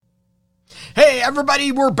Hey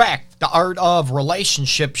everybody, we're back. The Art of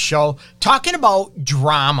Relationship show, talking about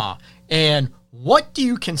drama and what do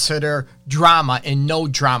you consider drama and no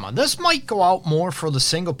drama. This might go out more for the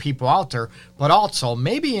single people out there, but also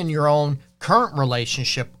maybe in your own current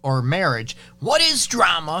relationship or marriage. What is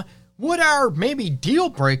drama? What are maybe deal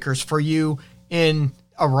breakers for you in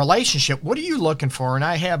a relationship? What are you looking for? And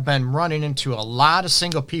I have been running into a lot of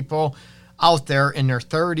single people out there in their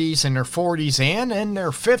 30s, in their 40s, and in their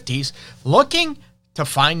 50s, looking to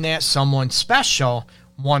find that someone special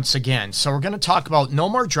once again. So we're going to talk about no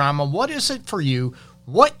more drama. What is it for you?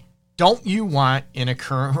 What don't you want in a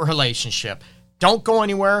current relationship? Don't go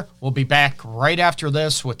anywhere. We'll be back right after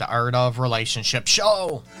this with the Art of Relationship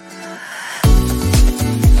show.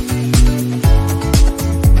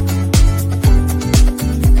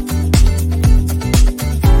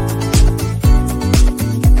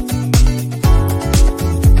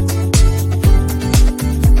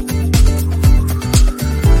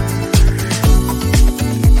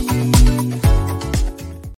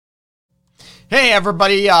 Hey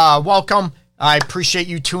everybody, welcome. I appreciate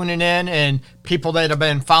you tuning in, and people that have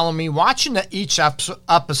been following me, watching each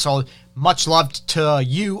episode. Much love to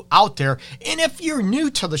you out there. And if you're new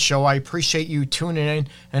to the show, I appreciate you tuning in,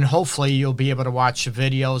 and hopefully you'll be able to watch the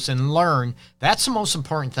videos and learn. That's the most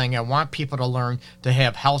important thing. I want people to learn to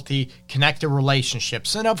have healthy, connected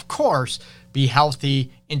relationships, and of course, be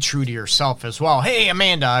healthy and true to yourself as well. Hey,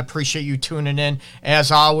 Amanda, I appreciate you tuning in as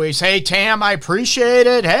always. Hey, Tam, I appreciate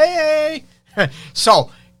it. Hey.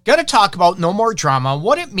 So, going to talk about no more drama,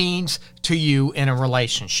 what it means to you in a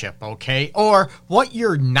relationship, okay? Or what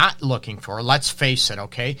you're not looking for, let's face it,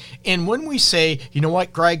 okay? And when we say, you know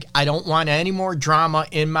what, Greg, I don't want any more drama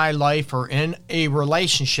in my life or in a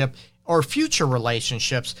relationship or future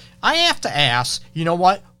relationships, I have to ask, you know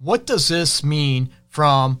what does this mean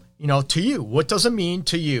from, to you? What does it mean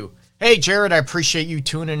to you? Hey, Jared, I appreciate you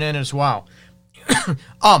tuning in as well.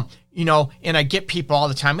 And I get people all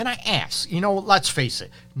the time, and I ask, let's face it,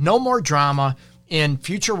 no more drama in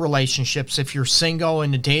future relationships if you're single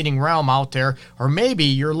in the dating realm out there, or maybe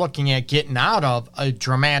you're looking at getting out of a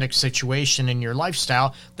dramatic situation in your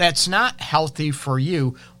lifestyle that's not healthy for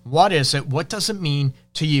you. What is it? What does it mean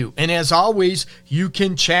to you? And as always, you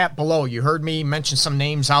can chat below. You heard me mention some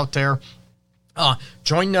names out there.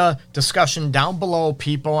 Join the discussion down below,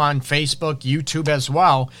 people on Facebook, YouTube as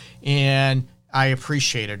well, and I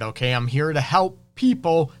appreciate it, okay? I'm here to help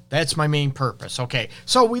people. That's my main purpose, okay?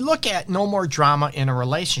 So we look at no more drama in a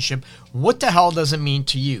relationship. What the hell does it mean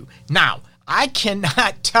to you? Now, I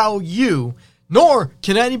cannot tell you, nor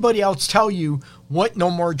can anybody else tell you what no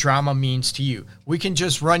more drama means to you. We can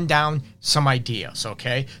just run down some ideas,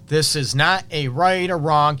 okay? This is not a right or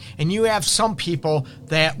wrong, and you have some people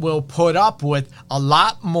that will put up with a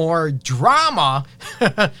lot more drama,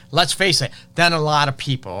 let's face it, than a lot of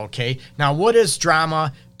people, okay? Now, what is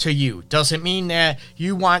drama to you? Does it mean that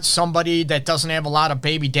you want somebody that doesn't have a lot of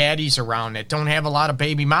baby daddies around, that don't have a lot of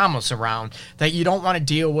baby mamas around, that you don't want to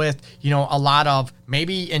deal with, a lot of,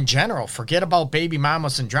 maybe in general, forget about baby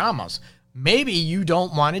mamas and dramas. Maybe you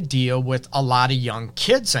don't want to deal with a lot of young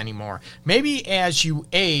kids anymore. Maybe as you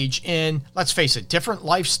age in, let's face it, different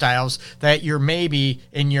lifestyles that you're maybe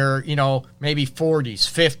in your, maybe 40s,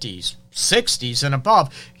 50s, 60s and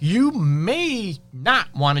above, you may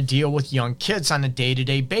not want to deal with young kids on a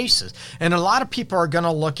day-to-day basis. And a lot of people are going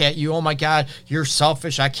to look at you, oh my God, you're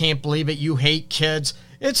selfish. I can't believe it. You hate kids.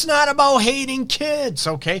 It's not about hating kids,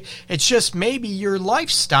 okay? It's just maybe your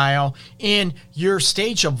lifestyle in your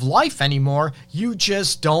stage of life anymore. You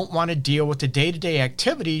just don't want to deal with the day-to-day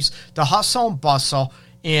activities, the hustle and bustle,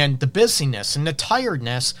 and the busyness and the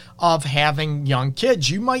tiredness of having young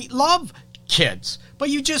kids. You might love kids,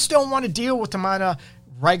 but you just don't want to deal with them on a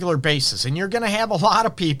regular basis. And you're going to have a lot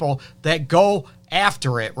of people that go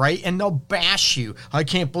after it, right? And they'll bash you. I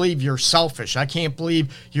can't believe you're selfish. I can't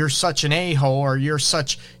believe you're such an a-hole, or you're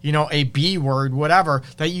such, a B word, whatever,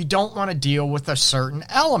 that you don't want to deal with a certain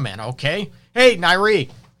element, okay? Hey, Nairi.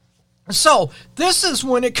 So this is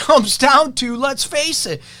when it comes down to, let's face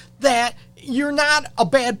it, that you're not a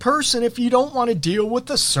bad person if you don't want to deal with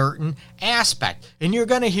a certain aspect. And you're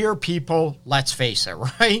going to hear people, let's face it,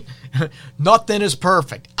 right? Nothing is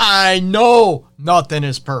perfect. I know nothing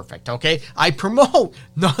is perfect, okay? I promote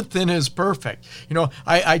nothing is perfect.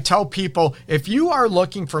 I tell people, if you are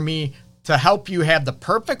looking for me to help you have the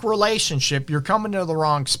perfect relationship, you're coming to the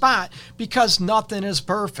wrong spot, because nothing is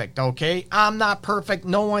perfect, okay? I'm not perfect.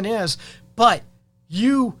 No one is. But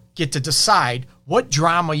you get to decide what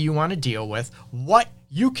drama you want to deal with, what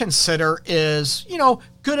you consider is,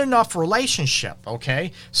 good enough relationship,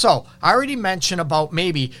 okay? So I already mentioned about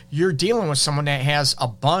maybe you're dealing with someone that has a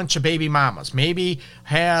bunch of baby mamas, maybe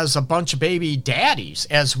has a bunch of baby daddies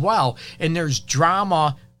as well, and there's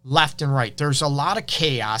drama left and right. There's a lot of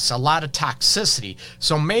chaos, a lot of toxicity.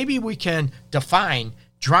 So maybe we can define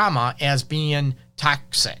drama as being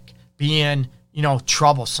toxic, being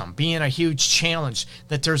troublesome, being a huge challenge,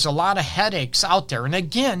 that there's a lot of headaches out there. And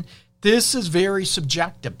again, this is very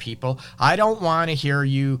subjective, people. I don't want to hear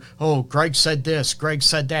you, oh, Greg said this, Greg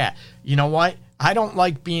said that. You know what? I don't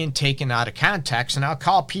like being taken out of context, and I'll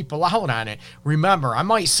call people out on it. Remember, I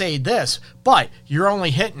might say this, but you're only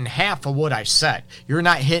hitting half of what I said. You're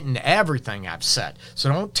not hitting everything I've said. So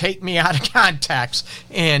don't take me out of context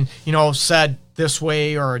and, said this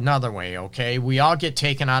way or another way, okay? We all get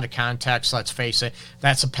taken out of context, let's face it.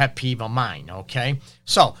 That's a pet peeve of mine, okay?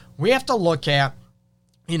 So we have to look at,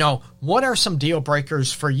 what are some deal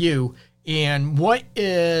breakers for you, and what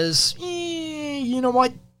is,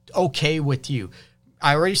 okay with you.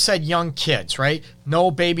 I already said young kids, right? No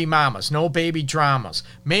baby mamas, no baby dramas.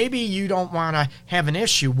 Maybe you don't want to have an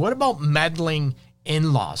issue. What about meddling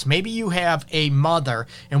in-laws? Maybe you have a mother,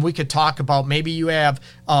 and we could talk about maybe you have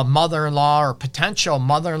a mother-in-law or potential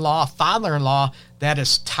mother-in-law, father-in-law that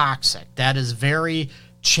is toxic, that is very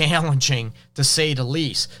challenging to say the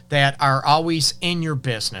least, that are always in your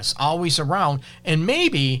business, always around, and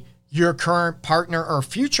maybe your current partner or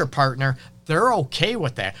future partner, they're okay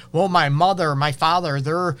with that. Well, my mother, my father,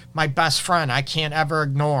 they're my best friend. I can't ever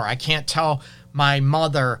ignore. I can't tell my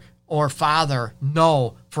mother or father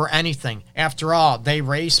no for anything. After all, they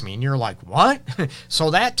raised me. And you're like, what?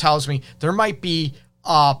 So that tells me there might be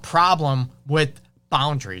a problem with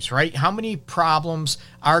boundaries, right? How many problems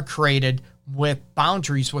are created with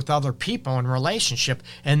boundaries with other people in relationship,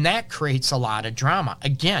 and that creates a lot of drama.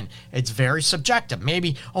 Again, it's very subjective.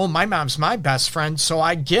 Maybe, oh, my mom's my best friend, so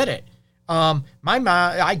I get it.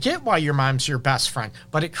 I get why your mom's your best friend,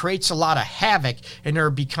 but it creates a lot of havoc, and there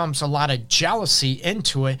becomes a lot of jealousy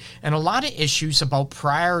into it, and a lot of issues about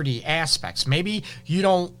priority aspects. Maybe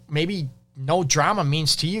no drama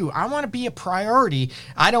means to you, I want to be a priority.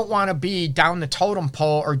 I don't want to be down the totem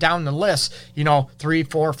pole or down the list, 3,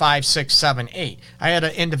 4, 5, 6, 7, 8. I had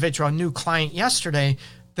an individual, a new client yesterday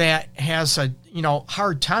that has a,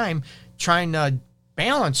 hard time trying to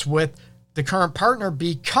balance with the current partner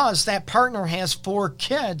because that partner has 4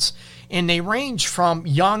 kids, and they range from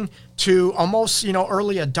young to almost,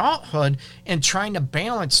 early adulthood, and trying to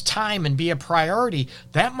balance time and be a priority.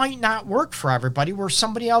 That might not work for everybody. Where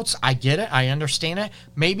somebody else, I get it, I understand it.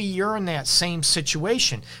 Maybe you're in that same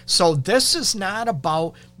situation. So this is not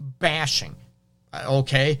about bashing.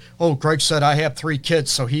 Okay. Oh, Greg said I have 3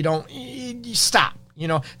 kids, so he don't. Stop.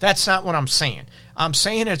 That's not what I'm saying. I'm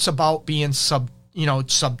saying it's about being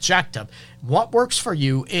subjective. What works for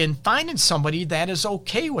you, in finding somebody that is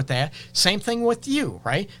okay with that. Same thing with you,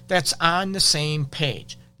 right? That's on the same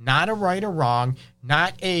page. Not a right or wrong,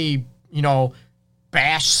 not a,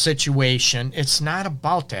 bash situation. It's not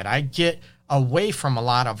about that. I get away from a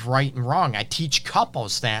lot of right and wrong. I teach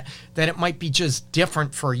couples that it might be just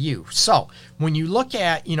different for you. So when you look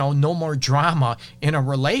at, no more drama in a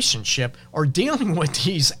relationship or dealing with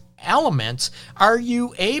these elements, are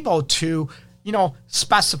you able to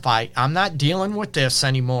specify, I'm not dealing with this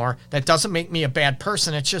anymore. That doesn't make me a bad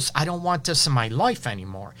person. It's just, I don't want this in my life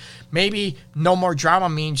anymore. Maybe no more drama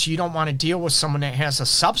means you don't want to deal with someone that has a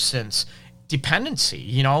substance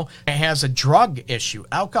dependency, it has a drug issue,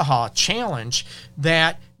 alcohol challenge,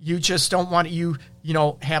 that you just don't want to,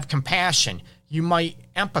 have compassion. You might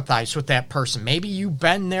empathize with that person. Maybe you've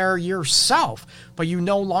been there yourself, but you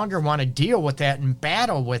no longer want to deal with that and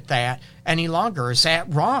battle with that any longer. Is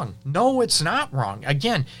that wrong? No, it's not wrong.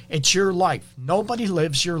 Again, it's your life. Nobody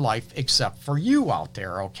lives your life except for you out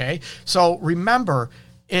there, okay? So remember,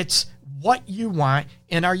 it's what you want,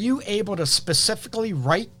 and are you able to specifically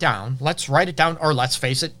write down, let's write it down, or let's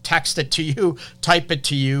face it, text it to you, type it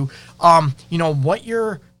to you, what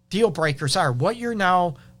your deal breakers are, what you're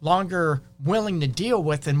now longer willing to deal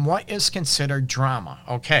with, and what is considered drama.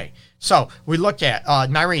 Okay, so we look at,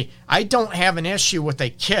 Nairi, I don't have an issue with a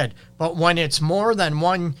kid, but when it's more than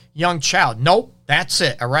one young child, nope, that's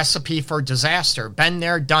it, a recipe for disaster. Been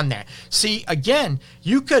there, done that. See, again,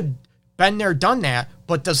 you could been there, done that,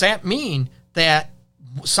 but does that mean that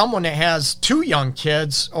someone that has 2 young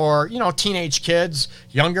kids or, teenage kids,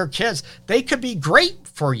 younger kids, they could be great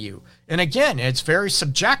for you? And again, it's very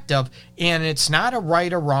subjective, and it's not a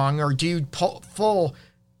right or wrong, or do you pull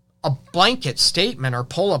a blanket statement or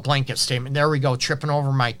pull a blanket statement? There we go, tripping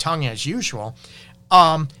over my tongue as usual.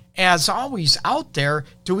 as always out there,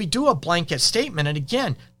 do we do a blanket statement? And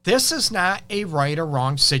again, this is not a right or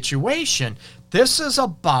wrong situation. This is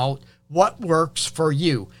about what works for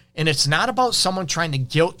you. And it's not about someone trying to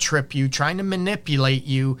guilt trip you, trying to manipulate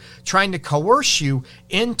you, trying to coerce you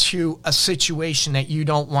into a situation that you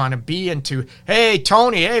don't want to be into. Hey,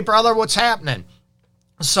 Tony, hey, brother, what's happening?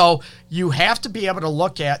 So you have to be able to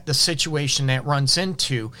look at the situation that runs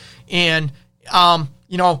into. And,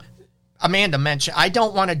 Amanda mentioned, I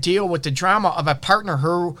don't want to deal with the drama of a partner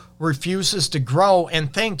who refuses to grow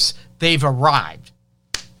and thinks they've arrived.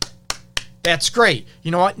 That's great.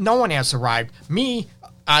 You know what? No one has arrived. Me,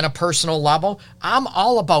 on a personal level, I'm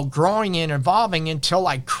all about growing and evolving until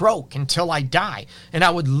I croak, until I die. And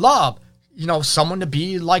I would love, someone to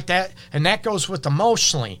be like that. And that goes with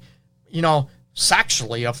emotionally,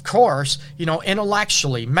 sexually, of course,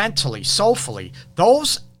 intellectually, mentally, soulfully,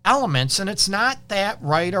 those elements. And it's not that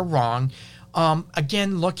right or wrong.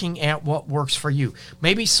 Again, looking at what works for you.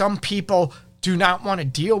 Maybe some people do not want to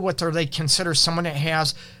deal with, or they consider someone that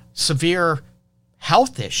has severe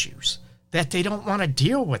health issues, that they don't want to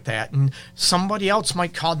deal with that. And somebody else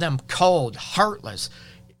might call them cold, heartless.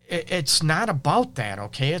 It's not about that,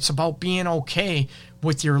 okay? It's about being okay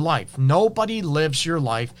with your life. Nobody lives your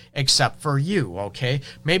life except for you, okay?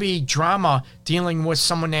 Maybe drama dealing with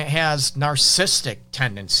someone that has narcissistic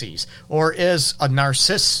tendencies or is a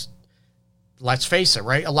narcissist. Let's face it,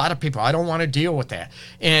 right? A lot of people, I don't want to deal with that.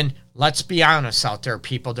 And let's be honest out there,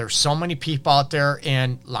 people. There's so many people out there,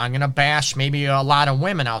 and I'm going to bash maybe a lot of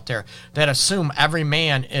women out there that assume every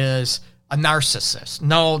man is a narcissist.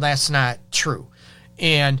 No, that's not true.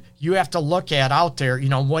 And you have to look at out there,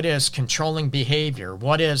 what is controlling behavior?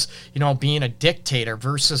 What is, being a dictator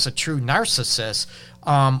versus a true narcissist,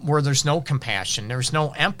 where there's no compassion, there's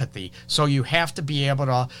no empathy. So you have to be able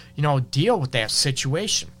to, deal with that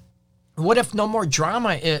situation. What if no more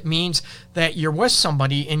drama? It means that you're with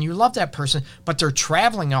somebody and you love that person, but they're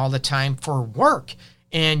traveling all the time for work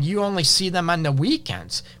and you only see them on the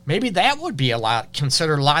weekends. Maybe that would be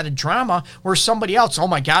considered a lot of drama, where somebody else, oh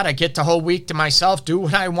my God, I get the whole week to myself, do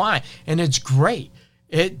what I want, and it's great.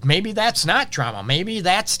 Maybe that's not drama. Maybe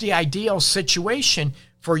that's the ideal situation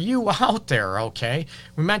for you out there, okay?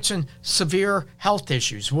 We mentioned severe health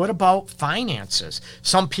issues. What about finances?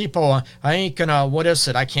 Some people, I ain't gonna, what is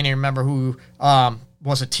it? I can't even remember who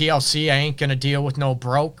was a TLC. I ain't gonna deal with no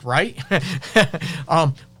broke, right?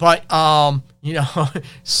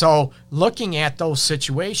 So looking at those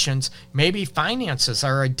situations, maybe finances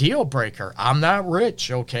are a deal breaker. I'm not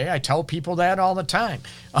rich, okay? I tell people that all the time.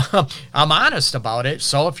 I'm honest about it.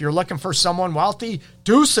 So if you're looking for someone wealthy,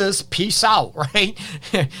 deuces, peace out, right?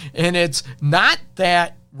 And it's not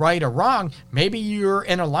that right or wrong. Maybe you're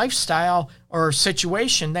in a lifestyle or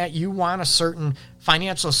situation that you want a certain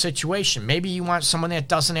financial situation. Maybe you want someone that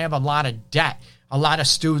doesn't have a lot of debt, a lot of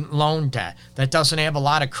student loan debt, that doesn't have a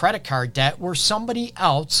lot of credit card debt, where somebody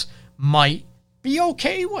else might be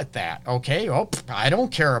okay with that, okay? Oh, I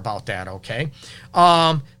don't care about that, okay?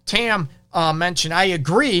 Tam mentioned, I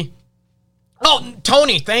agree. Oh,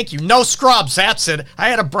 Tony, thank you. No scrubs, that's it. I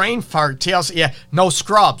had a brain fart. TLC, yeah, no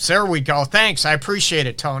scrubs. There we go. Thanks, I appreciate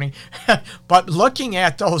it, Tony. But looking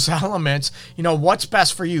at those elements, what's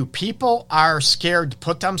best for you? People are scared to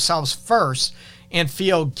put themselves first and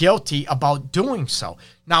feel guilty about doing so.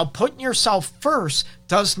 Now, putting yourself first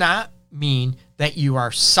does not mean that you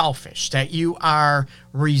are selfish, that you are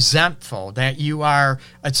resentful,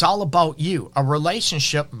 it's all about you. A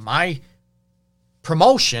relationship, my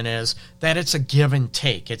promotion is that it's a give and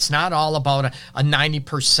take. It's not all about a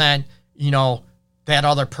 90%, that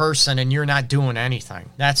other person and you're not doing anything.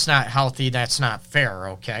 That's not healthy. That's not fair,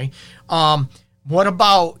 okay? What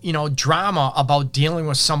about, drama about dealing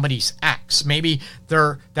with somebody's ex? Maybe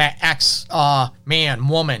that ex man,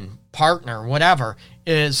 woman, partner, whatever,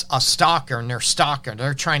 is a stalker and they're stalking.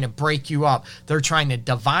 They're trying to break you up. They're trying to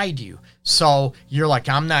divide you. So you're like,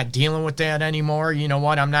 I'm not dealing with that anymore. You know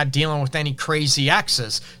what? I'm not dealing with any crazy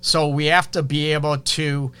exes. So we have to be able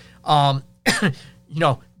to,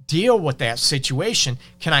 deal with that situation.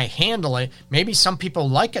 Can I handle it? Maybe some people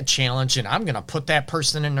like a challenge and I'm going to put that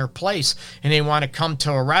person in their place and they want to come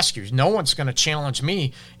to a rescue. No one's going to challenge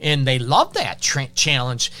me, and they love that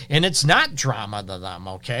challenge, and it's not drama to them,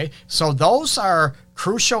 okay? So those are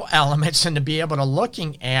crucial elements, and to be able to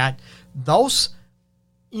looking at those,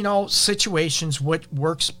 situations, what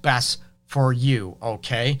works best for you,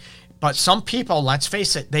 okay? But some people, let's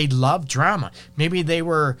face it, they love drama. Maybe they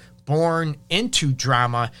were born into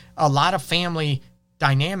drama. A lot of family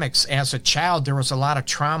dynamics as a child, there was a lot of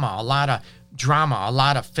trauma, a lot of drama, a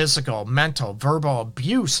lot of physical, mental, verbal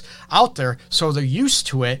abuse out there. So they're used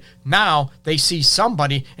to it. Now they see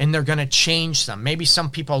somebody and they're going to change them. Maybe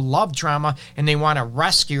some people love drama and they want to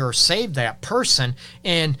rescue or save that person.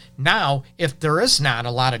 And now if there is not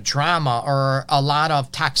a lot of drama or a lot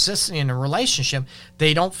of toxicity in a relationship,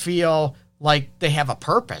 they don't feel like they have a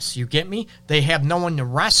purpose. You get me? They have no one to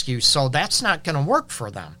rescue. So that's not going to work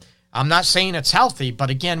for them. I'm not saying it's healthy, but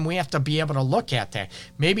again, we have to be able to look at that.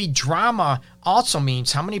 Maybe drama also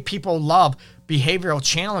means how many people love behavioral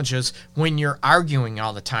challenges when you're arguing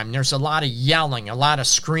all the time. There's a lot of yelling, a lot of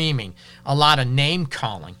screaming, a lot of name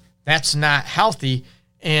calling. That's not healthy.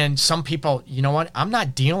 And some people, you know what? I'm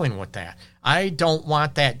not dealing with that. I don't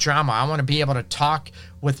want that drama. I want to be able to talk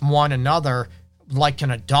with one another like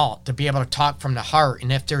an adult, to be able to talk from the heart.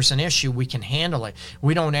 And if there's an issue, we can handle it.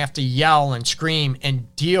 We don't have to yell and scream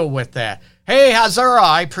and deal with that. Hey, Hazara,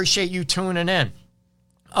 I appreciate you tuning in.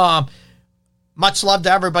 Much love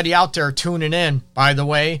to everybody out there tuning in, by the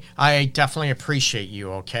way. I definitely appreciate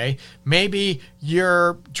you, okay? Maybe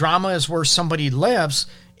your drama is where somebody lives,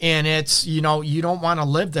 and it's, you know, you don't want to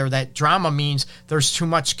live there. That drama means there's too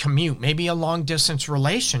much commute. Maybe a long distance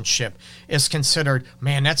relationship is considered,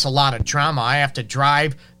 man, that's a lot of drama. I have to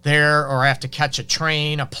drive there, or I have to catch a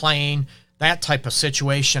train, a plane, that type of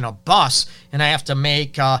situation, a bus, and I have to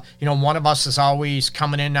make, one of us is always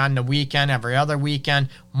coming in on the weekend, every other weekend,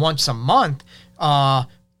 once a month,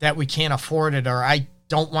 that we can't afford it, or I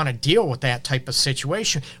don't want to deal with that type of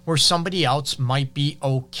situation, where somebody else might be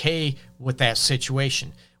okay with that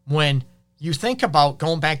situation. When you think about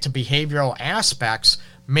going back to behavioral aspects,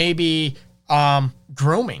 maybe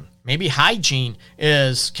grooming, maybe hygiene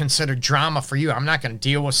is considered drama for you. I'm not going to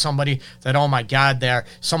deal with somebody that, oh my God, they're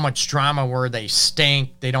so much drama where they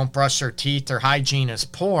stink, they don't brush their teeth, their hygiene is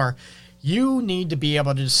poor. You need to be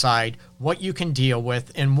able to decide what you can deal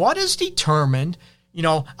with and what is determined,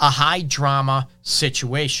 a high drama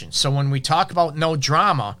situation. So when we talk about no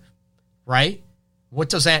drama, right, what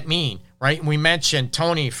does that mean? Right? We mentioned,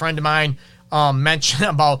 Tony, a friend of mine, mentioned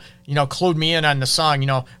about, clued me in on the song,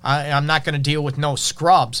 I'm not going to deal with no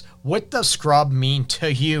scrubs. What does scrub mean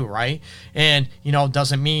to you, right? And,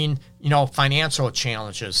 does it mean, financial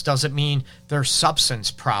challenges? Does it mean there's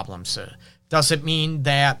substance problems? Does it mean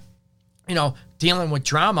that, dealing with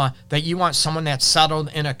drama, that you want someone that's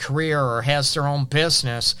settled in a career or has their own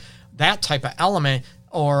business, that type of element?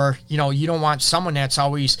 Or, you don't want someone that's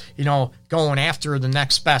always, going after the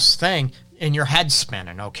next best thing and your head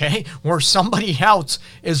spinning, okay? Where somebody else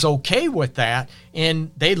is okay with that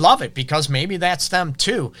and they love it because maybe that's them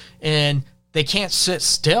too. And they can't sit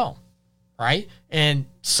still, right? And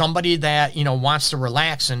somebody that, wants to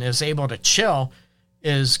relax and is able to chill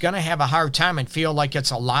is going to have a hard time and feel like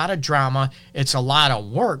it's a lot of drama, it's a lot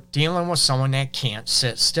of work dealing with someone that can't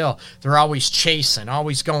sit still. They're always chasing,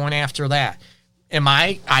 always going after that.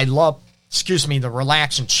 I love, the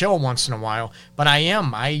relax and chill once in a while, but I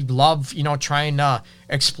love, trying to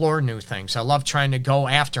explore new things. I love trying to go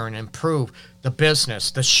after and improve the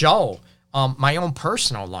business, the show, my own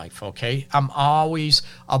personal life, okay? I'm always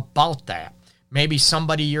about that. Maybe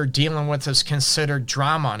somebody you're dealing with is considered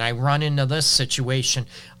drama, and I run into this situation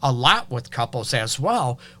a lot with couples as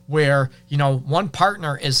well, where, one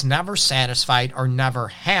partner is never satisfied or never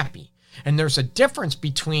happy. And there's a difference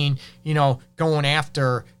between, going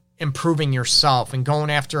after improving yourself and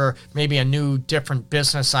going after maybe a new, different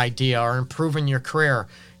business idea or improving your career.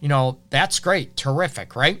 That's great,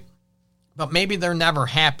 terrific, right? But maybe they're never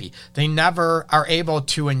happy. They never are able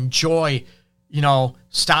to enjoy,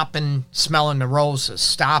 stopping smelling the roses,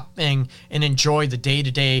 stopping and enjoy the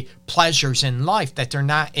day-to-day pleasures in life, that they're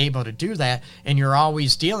not able to do that. And you're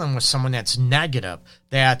always dealing with someone that's negative,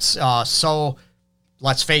 that's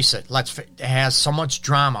let's face it, has so much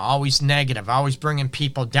drama, always negative, always bringing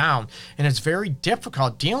people down. And it's very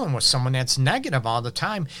difficult dealing with someone that's negative all the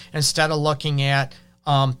time instead of looking at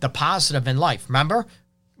the positive in life. Remember,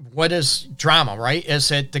 what is drama, right? Is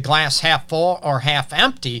it the glass half full or half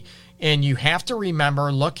empty? And you have to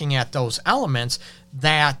remember, looking at those elements,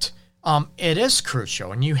 that it is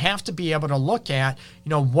crucial. And you have to be able to look at,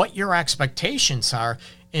 what your expectations are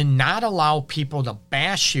and not allow people to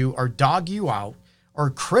bash you or dog you out or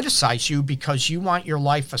criticize you because you want your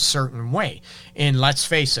life a certain way. And let's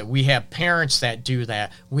face it, we have parents that do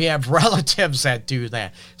that. We have relatives that do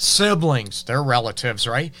that. Siblings, they're relatives,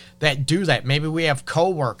 right? That do that. Maybe we have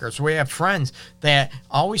coworkers, we have friends that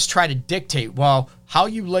always try to dictate, well, how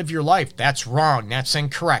you live your life, that's wrong, that's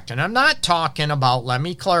incorrect. And I'm not talking about, let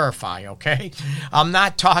me clarify, okay? I'm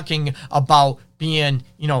not talking about being,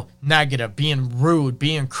 negative, being rude,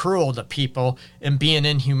 being cruel to people, and being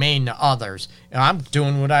inhumane to others. I'm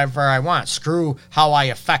doing whatever I want. Screw how I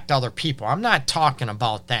affect other people. I'm not talking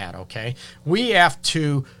about that, okay? We have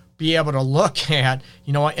to be able to look at,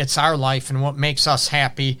 it's our life and what makes us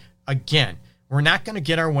happy. Again, we're not going to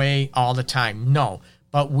get our way all the time, no.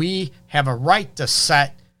 But we have a right to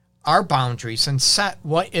set our boundaries and set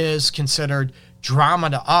what is considered drama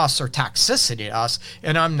to us or toxicity to us,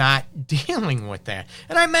 and I'm not dealing with that.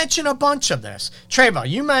 And I mentioned a bunch of this. Treva,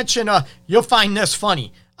 you mentioned, you'll find this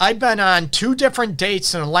funny. I've been on 2 different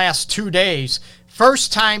dates in the last 2 days.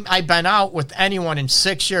 First time I've been out with anyone in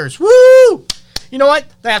 6 years. Woo! You know what?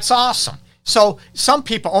 That's awesome. So some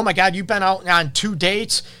people, oh my God, you've been out on 2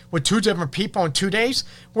 dates with 2 different people in 2 days,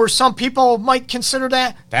 where some people might consider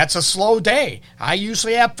that's a slow day. I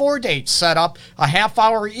usually have 4 dates set up, a half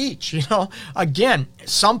hour each, Again,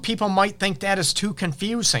 some people might think that is too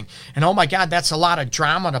confusing. And oh my God, that's a lot of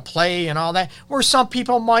drama to play and all that. Where some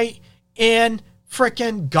people might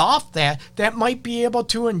freaking golf that might be able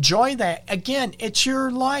to enjoy that. Again, it's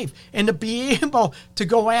your life, and to be able to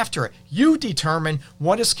go after it, you determine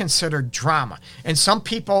what is considered drama. And some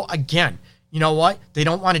people, again, you know what, they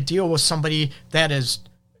don't want to deal with somebody that is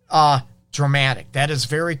dramatic, that is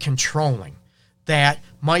very controlling, that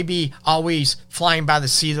might be always flying by the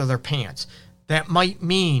seat of their pants. That might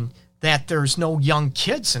mean that there's no young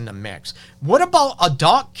kids in the mix. What about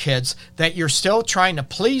adult kids that you're still trying to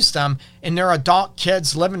please them, and they're adult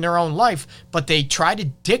kids living their own life, but they try to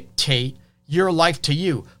dictate your life to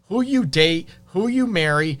you? Who you date, who you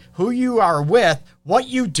marry, who you are with, what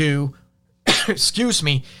you do, excuse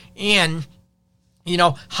me, and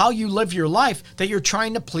how you live your life, that you're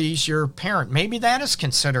trying to please your parent. Maybe that is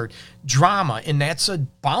considered drama, and that's a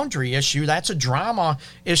boundary issue. That's a drama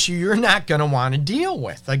issue you're not going to want to deal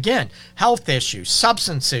with. Again, health issues,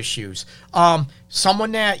 substance issues,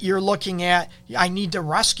 someone that you're looking at, I need to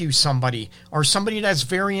rescue somebody, or somebody that's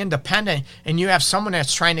very independent, and you have someone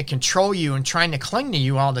that's trying to control you and trying to cling to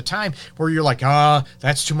you all the time, where you're like,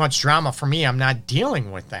 that's too much drama for me. I'm not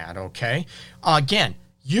dealing with that, okay? Again,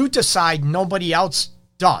 you decide, nobody else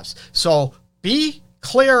does. So be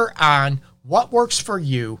clear on what works for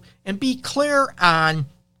you, and be clear on,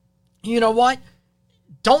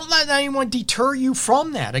 don't let anyone deter you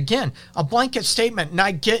from that. Again, a blanket statement, and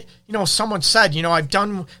I get, someone said, I've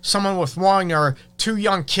done someone with 1 or 2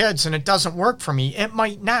 young kids and it doesn't work for me. It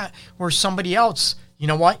might not, where somebody else,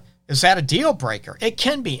 is that a deal breaker? It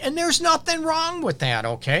can be. And there's nothing wrong with that,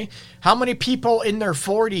 okay? How many people in their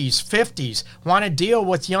 40s, 50s want to deal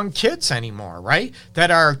with young kids anymore, right?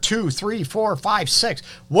 That are 2, 3, 4, 5, 6.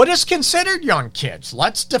 What is considered young kids?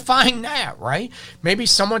 Let's define that, right? Maybe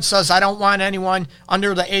someone says, I don't want anyone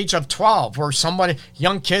under the age of 12, or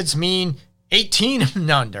young kids mean 18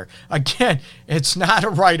 and under. Again, it's not a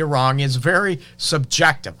right or wrong. It's very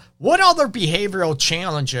subjective. What other behavioral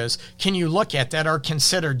challenges can you look at that are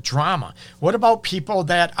considered drama? What about people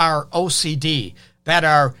that are OCD, that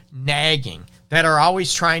are nagging, that are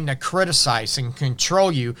always trying to criticize and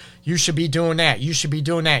control you? You should be doing that. You should be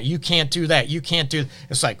doing that. You can't do that. You can't do.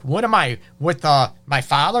 It's like, what am I with my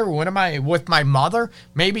father? What am I with my mother?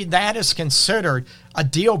 Maybe that is considered a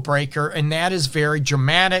deal breaker, and that is very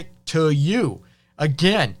dramatic to you.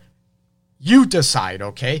 Again, you decide,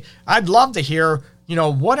 okay? I'd love to hear,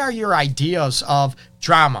 what are your ideas of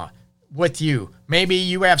drama with you? Maybe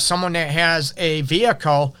you have someone that has a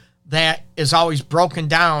vehicle that is always broken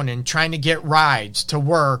down and trying to get rides to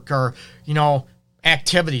work, or,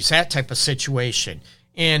 activities, that type of situation.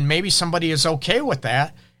 And maybe somebody is okay with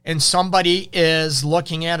that, and somebody is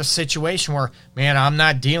looking at a situation where, man, I'm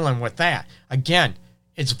not dealing with that. Again,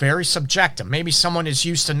 it's very subjective. Maybe someone is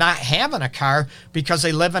used to not having a car because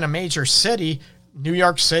they live in a major city. New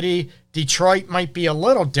York City, Detroit might be a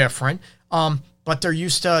little different, but they're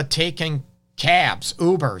used to taking cabs,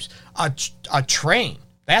 Ubers, a train,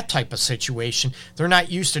 that type of situation. They're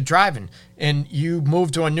not used to driving. And you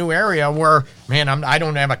move to a new area where, man, I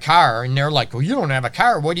don't have a car. And they're like, well, you don't have a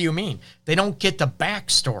car? What do you mean? They don't get the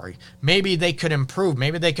backstory. Maybe they could improve.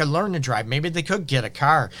 Maybe they could learn to drive. Maybe they could get a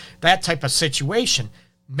car. That type of situation.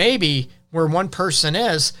 Maybe where one person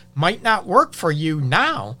is might not work for you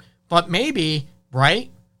now, but maybe, right?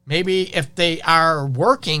 Maybe if they are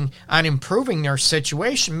working on improving their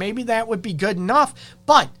situation, maybe that would be good enough.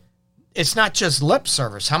 But it's not just lip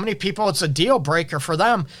service. How many people it's a deal breaker for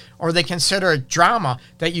them, or they consider it drama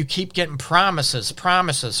that you keep getting promises,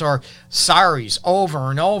 or sorries over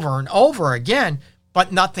and over and over again,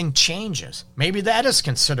 but nothing changes. Maybe that is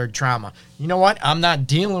considered drama. You know what? I'm not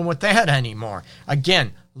dealing with that anymore.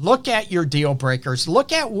 Again, look at your deal breakers,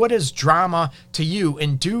 look at what is drama to you,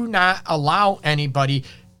 and do not allow anybody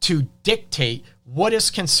to dictate what is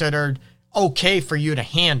considered okay for you to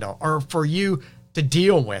handle or for you to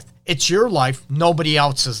deal with. It's your life, nobody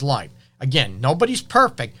else's life. Again, nobody's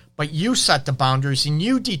perfect, but you set the boundaries and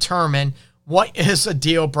you determine what is a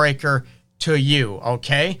deal breaker to you,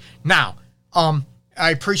 okay? Now,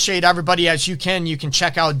 I appreciate everybody. As you can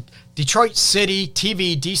check out Detroit City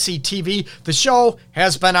TV, DC TV. The show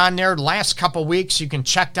has been on there the last couple weeks. You can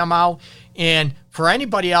check them out. And for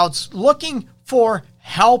anybody else looking for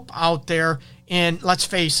help out there, and let's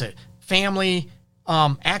face it, family,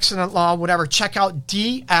 accident law, whatever, check out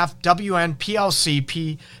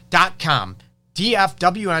dfwnplcp.com.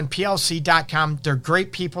 dfwnplc.com. They're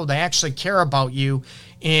great people. They actually care about you.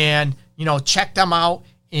 And, check them out.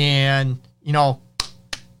 And,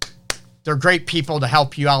 they're great people to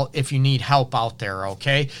help you out if you need help out there,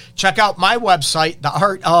 okay? Check out my website,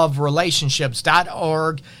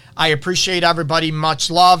 theartofrelationships.org. I appreciate everybody.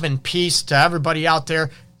 Much love and peace to everybody out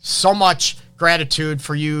there. So much gratitude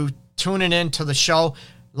for you tuning in to the show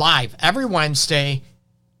live every Wednesday,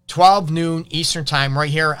 12 noon Eastern Time,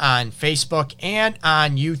 right here on Facebook and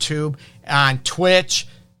on YouTube, on Twitch,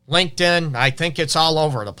 LinkedIn. I think it's all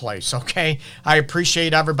over the place, okay? I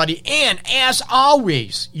appreciate everybody. And as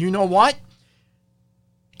always, you know what?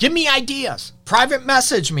 Give me ideas. Private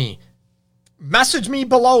message me. Message me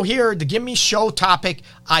below here to give me show topic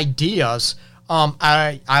ideas.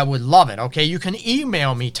 I would love it, okay? You can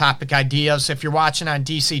email me topic ideas if you're watching on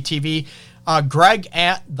DC TV. Greg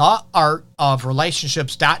at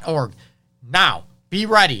theartofrelationships.org. Now, be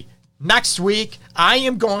ready. Next week, I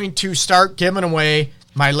am going to start giving away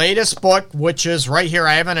my latest book, which is right here.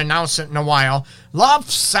 I haven't announced it in a while.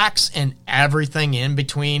 Love, Sex, and Everything in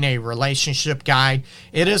Between, a relationship guide.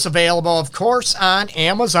 It is available, of course, on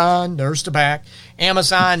Amazon. There's the back.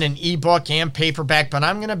 Amazon and ebook and paperback. But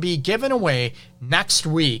I'm going to be giving away next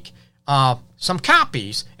week some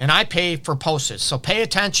copies, and I pay for postage. So pay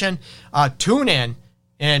attention. Tune in,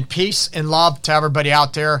 and peace and love to everybody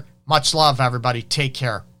out there. Much love, everybody. Take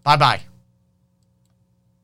care. Bye-bye.